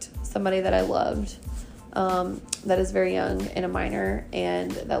protect somebody that I loved, that is very young and a minor,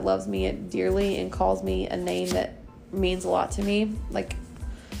 and that loves me dearly and calls me a name that means a lot to me. Like,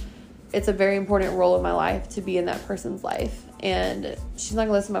 it's a very important role in my life to be in that person's life. And she's not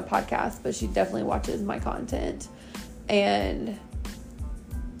gonna listen to my podcast, but she definitely watches my content. And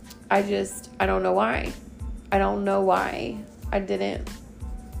I don't know why.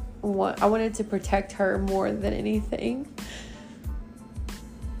 I wanted to protect her more than anything.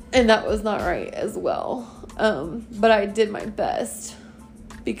 And that was not right as well. But I did my best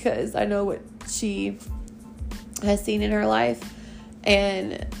because I know what she has seen in her life.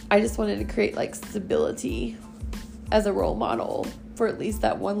 And I just wanted to create like stability as a role model for at least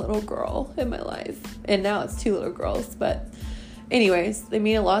that one little girl in my life. And now it's 2 little girls. But anyways, they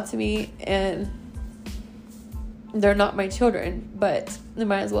mean a lot to me, and they're not my children, but they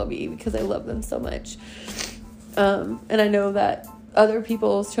might as well be because I love them so much. And I know that other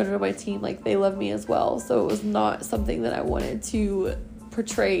people's children on my team, like, they love me as well. So it was not something that I wanted to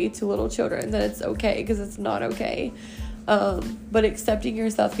portray to little children that it's okay, because it's not okay. But accepting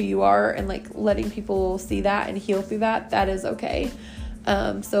yourself who you are and like letting people see that and heal through that is okay.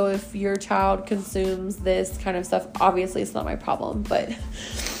 So if your child consumes this kind of stuff, obviously it's not my problem, but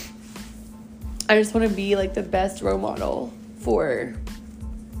I just want to be like the best role model for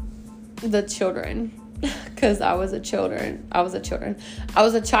the children, because I was a child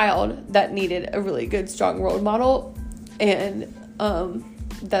that needed a really good, strong role model, and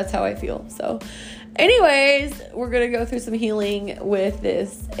that's how I feel. So anyways, we're going to go through some healing with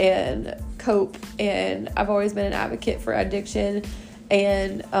this and cope. And I've always been an advocate for addiction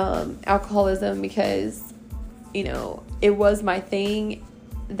and alcoholism because, it was my thing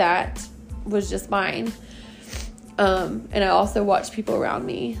that was just mine. And I also watch people around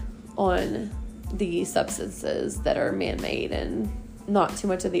me on the substances that are man-made, and not too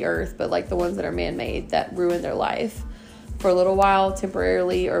much of the earth, but like the ones that are man-made that ruin their life for a little while,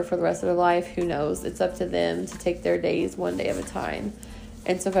 temporarily, or for the rest of their life. Who knows? It's up to them to take their days one day at a time.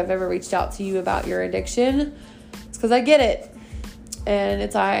 And so if I've ever reached out to you about your addiction, it's because I get it.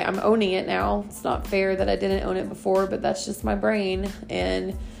 And I'm owning it now. It's not fair that I didn't own it before, but that's just my brain.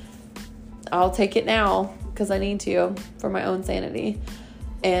 And I'll take it now because I need to for my own sanity.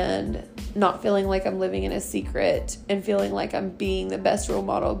 And not feeling like I'm living in a secret and feeling like I'm being the best role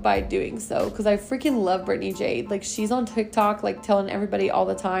model by doing so. Because I freaking love Brittany Jade. Like, she's on TikTok, like, telling everybody all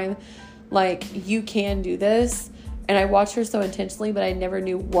the time, like, you can do this. And I watch her so intentionally, but I never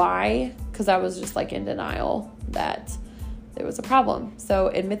knew why, because I was just, like, in denial that there was a problem. So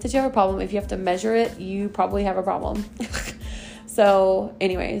admit that you have a problem. If you have to measure it, you probably have a problem. So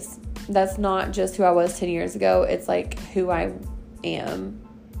anyways, that's not just who I was 10 years ago. It's, like, who I am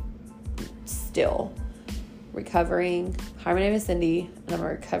still recovering. Hi, my name is Cindy, and I'm a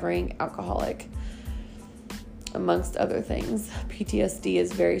recovering alcoholic, amongst other things. PTSD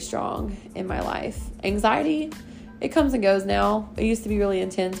is very strong in my life. Anxiety, it comes and goes now. It used to be really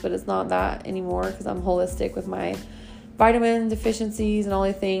intense, but it's not that anymore because I'm holistic with my vitamin deficiencies and all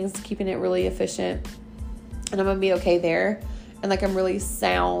the things, keeping it really efficient, and I'm gonna be okay there. And like, I'm really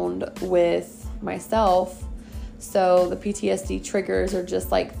sound with myself. So the PTSD triggers are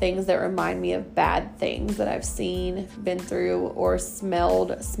just like things that remind me of bad things that I've seen, been through, or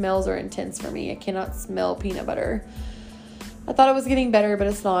smelled. Smells are intense for me. I cannot smell peanut butter. I thought it was getting better, but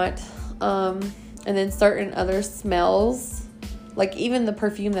it's not. And then certain other smells, like even the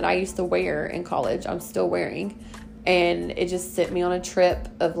perfume that I used to wear in college, I'm still wearing. And it just sent me on a trip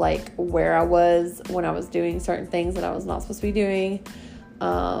of like where I was when I was doing certain things that I was not supposed to be doing.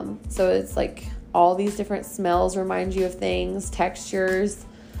 So it's like all these different smells remind you of things, textures,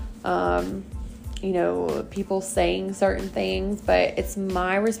 people saying certain things, but it's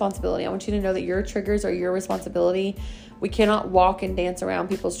my responsibility. I want you to know that your triggers are your responsibility. We cannot walk and dance around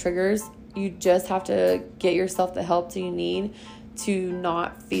people's triggers. You just have to get yourself the help that you need to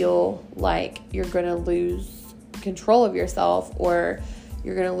not feel like you're going to lose control of yourself, or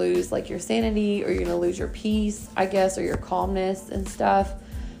you're going to lose like your sanity, or you're going to lose your peace, I guess, or your calmness and stuff.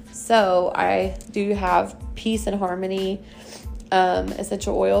 So I do have Peace and Harmony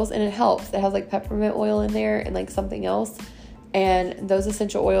essential oils, and it helps. It has like peppermint oil in there and like something else. And those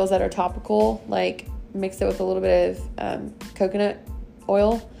essential oils that are topical, like mix it with a little bit of coconut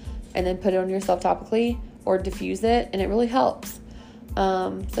oil and then put it on yourself topically or diffuse it, and it really helps.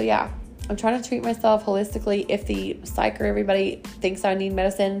 So yeah, I'm trying to treat myself holistically. If the psych or everybody thinks I need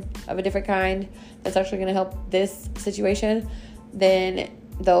medicine of a different kind that's actually going to help this situation, then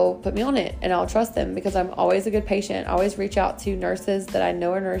they'll put me on it, and I'll trust them because I'm always a good patient. I always reach out to nurses that I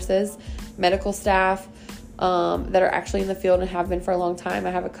know are nurses, medical staff that are actually in the field and have been for a long time.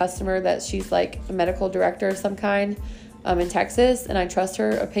 I have a customer that she's like a medical director of some kind in Texas, and I trust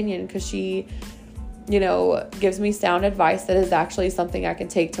her opinion because she gives me sound advice that is actually something I can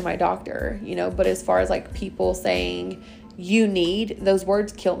take to my doctor, but as far as like people saying you need, those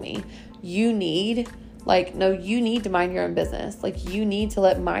words kill me. You need, like, no, you need to mind your own business. Like, you need to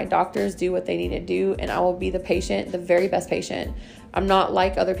let my doctors do what they need to do, and I will be the patient, the very best patient. I'm not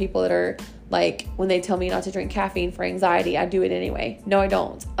like other people that are like, when they tell me not to drink caffeine for anxiety, I do it anyway. No, I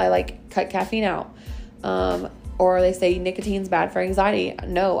don't. I like cut caffeine out. Or they say nicotine's bad for anxiety.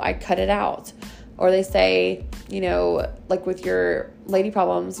 No, I cut it out. Or they say, like with your lady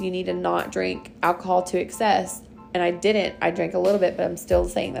problems, you need to not drink alcohol to excess. And I didn't. I drank a little bit, but I'm still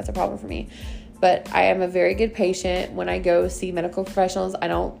saying that's a problem for me. But I am a very good patient when I go see medical professionals. I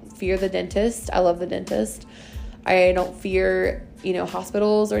don't fear the dentist. I love the dentist. I don't fear,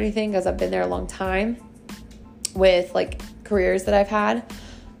 hospitals or anything because I've been there a long time with like careers that I've had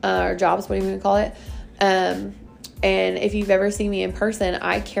or jobs, what do you even call it? And if you've ever seen me in person,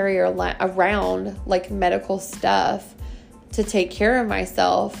 I carry around like medical stuff to take care of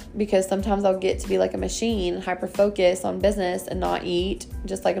myself, because sometimes I'll get to be like a machine, hyper focus on business and not eat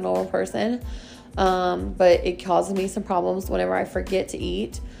just like a normal person. But it causes me some problems whenever I forget to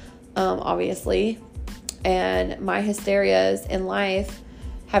eat, obviously. And my hysterias in life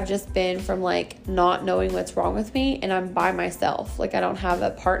have just been from like not knowing what's wrong with me, and I'm by myself. Like, I don't have a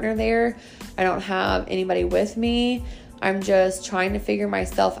partner there. I don't have anybody with me. I'm just trying to figure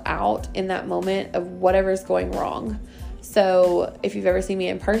myself out in that moment of whatever's going wrong. So if you've ever seen me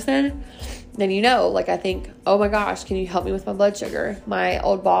in person, then like I think, oh my gosh, can you help me with my blood sugar? My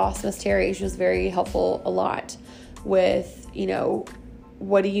old boss, Miss Terry, she was very helpful a lot with,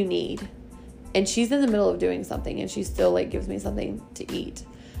 what do you need? And she's in the middle of doing something, and she still like gives me something to eat.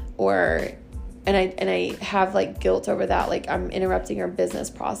 And I have like guilt over that, like I'm interrupting her business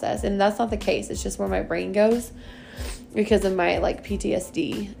process, and that's not the case. It's just where my brain goes because of my like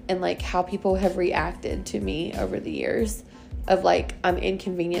PTSD and like how people have reacted to me over the years of like I'm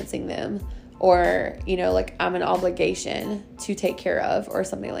inconveniencing them, or like I'm an obligation to take care of or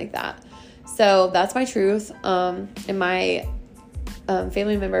something like that. So that's my truth. And my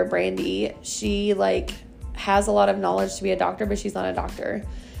family member Brandy, she like has a lot of knowledge to be a doctor, but she's not a doctor.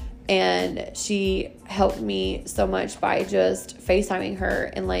 And she helped me so much by just FaceTiming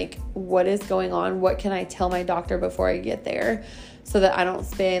her and like, what is going on? What can I tell my doctor before I get there so that I don't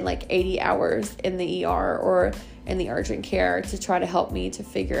spend like 80 hours in the ER or in the urgent care to try to help me to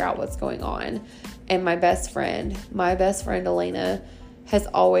figure out what's going on. And my best friend Elena, has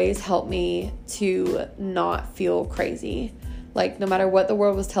always helped me to not feel crazy. Like, no matter what the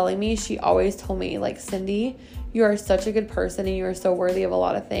world was telling me, she always told me, like, Cindy, you are such a good person and you are so worthy of a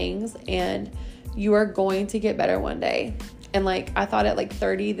lot of things, and you are going to get better one day. And like, I thought at like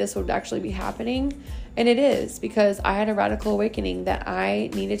 30, this would actually be happening. And it is, because I had a radical awakening that I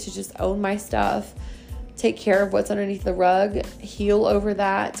needed to just own my stuff, take care of what's underneath the rug, heal over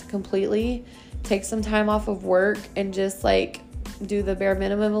that completely, take some time off of work and just like do the bare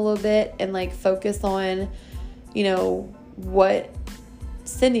minimum a little bit and like focus on, what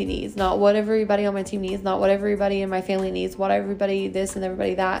Cindy needs, not what everybody on my team needs, not what everybody in my family needs, what everybody this and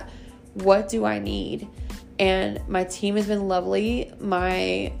everybody that. What do I need? And my team has been lovely.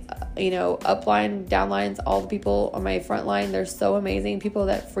 My, upline, downlines, all the people on my front line, they're so amazing. People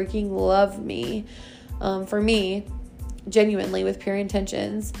that freaking love me, for me, genuinely, with pure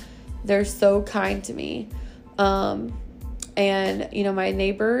intentions. They're so kind to me. And, my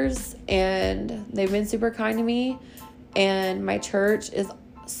neighbors, and they've been super kind to me. And my church is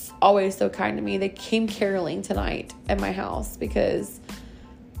always so kind to me. They came caroling tonight at my house because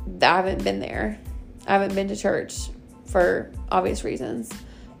I haven't been there. I haven't been to church for obvious reasons,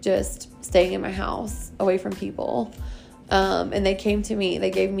 just staying in my house away from people. And they came to me,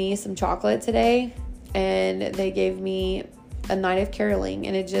 they gave me some chocolate today, and they gave me a night of caroling,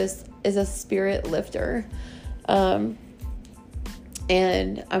 and it just is a spirit lifter. And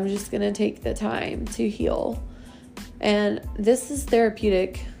I'm just going to take the time to heal. And this is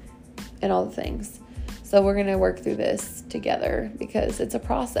therapeutic and all the things. So we're going to work through this together because it's a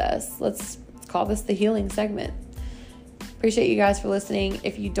process. Let's call this the healing segment. Appreciate you guys for listening.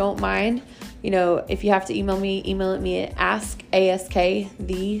 If you don't mind, if you have to email it me at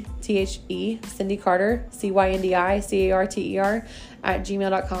Cindy Carter, CyndiCarter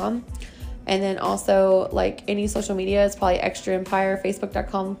 @gmail.com. And then also, like, any social media is probably Extra Empire,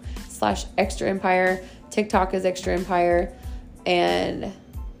 Facebook.com/Extra Empire. TikTok is Extra Empire. And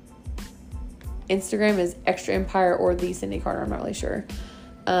Instagram is Extra Empire or the Cindy Carter. I'm not really sure.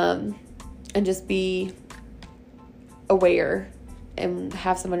 And just be aware and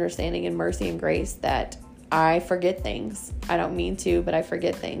have some understanding and mercy and grace that I forget things. I don't mean to, but I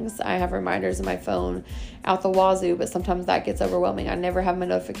forget things. I have reminders in my phone out the wazoo, but sometimes that gets overwhelming. I never have my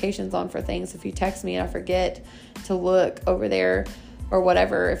notifications on for things. If you text me and I forget to look over there or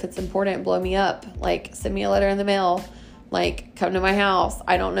whatever, if it's important, blow me up. Like, send me a letter in the mail. Like, come to my house.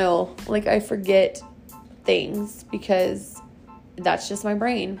 I don't know. Like, I forget things because that's just my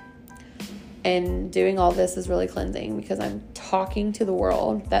brain. And doing all this is really cleansing because I'm talking to the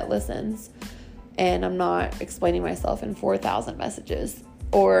world that listens. And I'm not explaining myself in 4,000 messages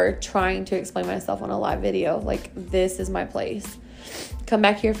or trying to explain myself on a live video. Like, this is my place. Come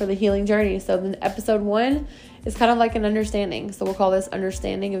back here for the healing journey. So then episode 1 is kind of like an understanding. So we'll call this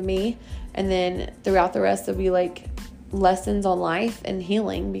understanding of me. And then throughout the rest, it'll be like lessons on life and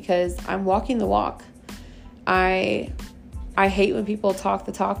healing because I'm walking the walk. I hate when people talk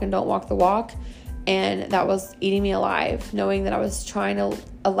the talk and don't walk the walk. And that was eating me alive, knowing that I was trying to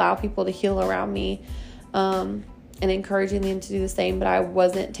allow people to heal around me and encouraging them to do the same. But I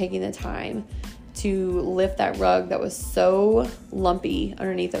wasn't taking the time to lift that rug that was so lumpy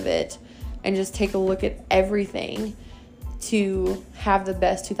underneath of it and just take a look at everything to have the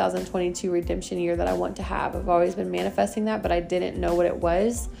best 2022 redemption year that I want to have. I've always been manifesting that, but I didn't know what it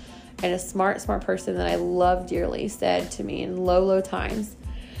was. And a smart person that I love dearly said to me in low times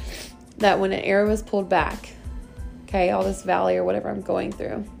that when an arrow is pulled back, okay, all this valley or whatever I'm going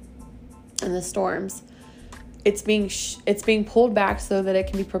through and the storms, it's being pulled back so that it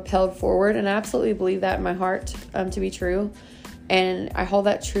can be propelled forward. And I absolutely believe that in my heart to be true. And I hold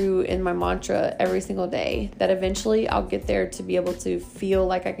that true in my mantra every single day, that eventually I'll get there to be able to feel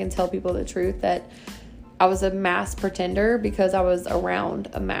like I can tell people the truth, that I was a mass pretender because I was around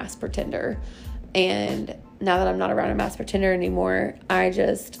a mass pretender. And now that I'm not around a mass pretender anymore, I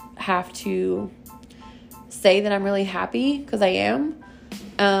just have to say that I'm really happy because I am.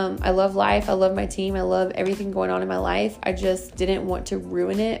 I love life. I love my team. I love everything going on in my life. I just didn't want to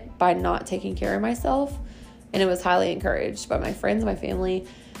ruin it by not taking care of myself. And it was highly encouraged by my friends, my family,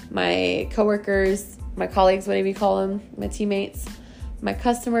 my coworkers, my colleagues, whatever you call them, my teammates, my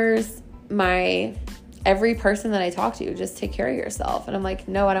customers, every person that I talk to. Just take care of yourself. And I'm like,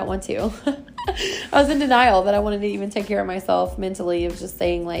 no, I don't want to. I was in denial that I wanted to even take care of myself mentally, of just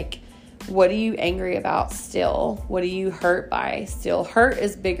saying, like, what are you angry about still? What are you hurt by still? Hurt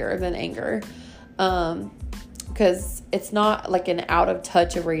is bigger than anger. Because it's not like an out of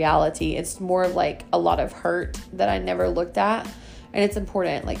touch of reality. It's more of like a lot of hurt that I never looked at. And it's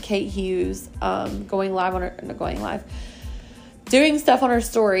important. Like Kate Hughes, doing stuff on her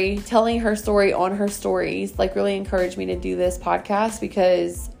story, telling her story on her stories, like really encouraged me to do this podcast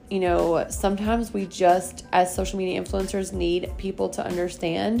because, sometimes we just, as social media influencers, need people to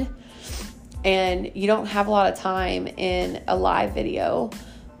understand. And you don't have a lot of time in a live video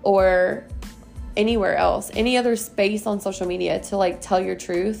or anywhere else, any other space on social media to like tell your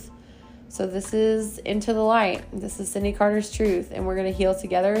truth. So this is Into the Light. This is Cindy Carter's Truth. And we're going to heal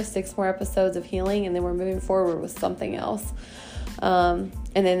together, 6 more episodes of healing. And then we're moving forward with something else. And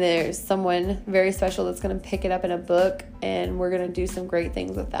then there's someone very special that's going to pick it up in a book, and we're going to do some great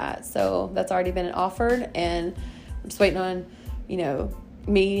things with that. So that's already been offered, and I'm just waiting on,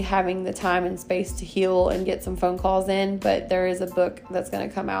 me having the time and space to heal and get some phone calls in. But there is a book that's going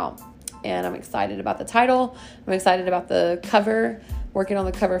to come out, and I'm excited about the title. I'm excited about the cover, working on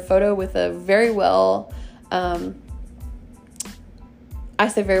the cover photo with a very well, I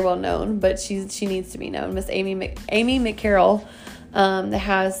say very well known, but she needs to be known, Miss Amy McCarroll, that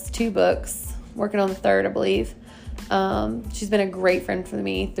has 2 books, working on the 3rd, I believe. She's been a great friend for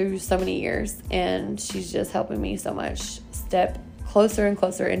me through so many years, and she's just helping me so much step closer and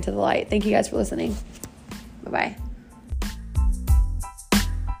closer into the light. Thank you guys for listening. Bye-bye.